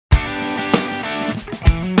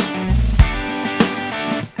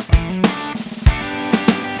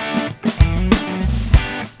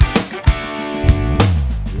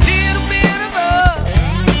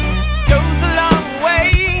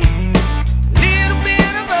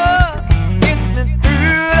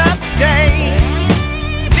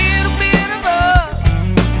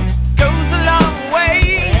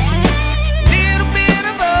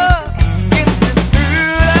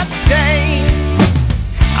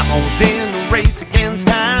Always in the race against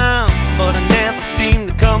time, but I never seem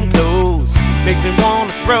to come close. Makes me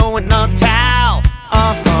wanna throw in the towel.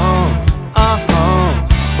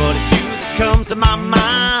 But it's you that comes to my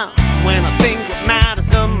mind when I think what matters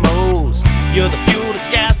the most. You're the fuel, the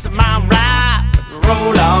gas in my ride.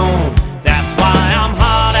 Roll on. That's why I'm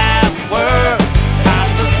hard at work. I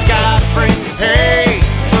just gotta bring the pay,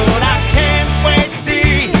 but I can't wait to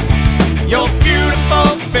see your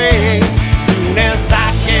beautiful face. Soon as I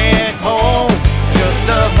get home, just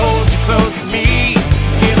to hold you close to me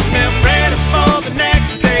gets me ready for the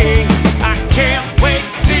next day. I can't wait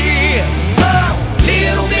to see it. A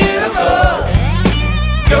little bit of us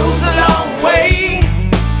goes a long way.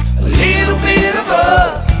 A little bit of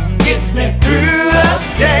us gets me through the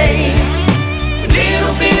day. A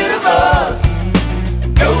little bit of us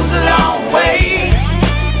goes a long way.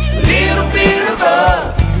 A little bit of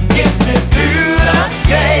us gets me through the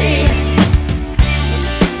day.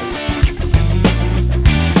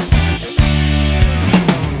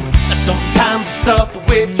 Sometimes I suffer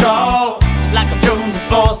withdrawal, it's like I'm jonesing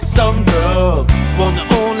for some drug, one that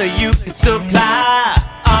only you can supply.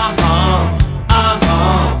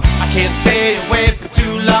 I can't stay away for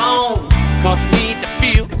too long, cause I need to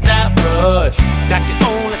feel that rush that can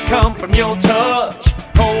only come from your touch.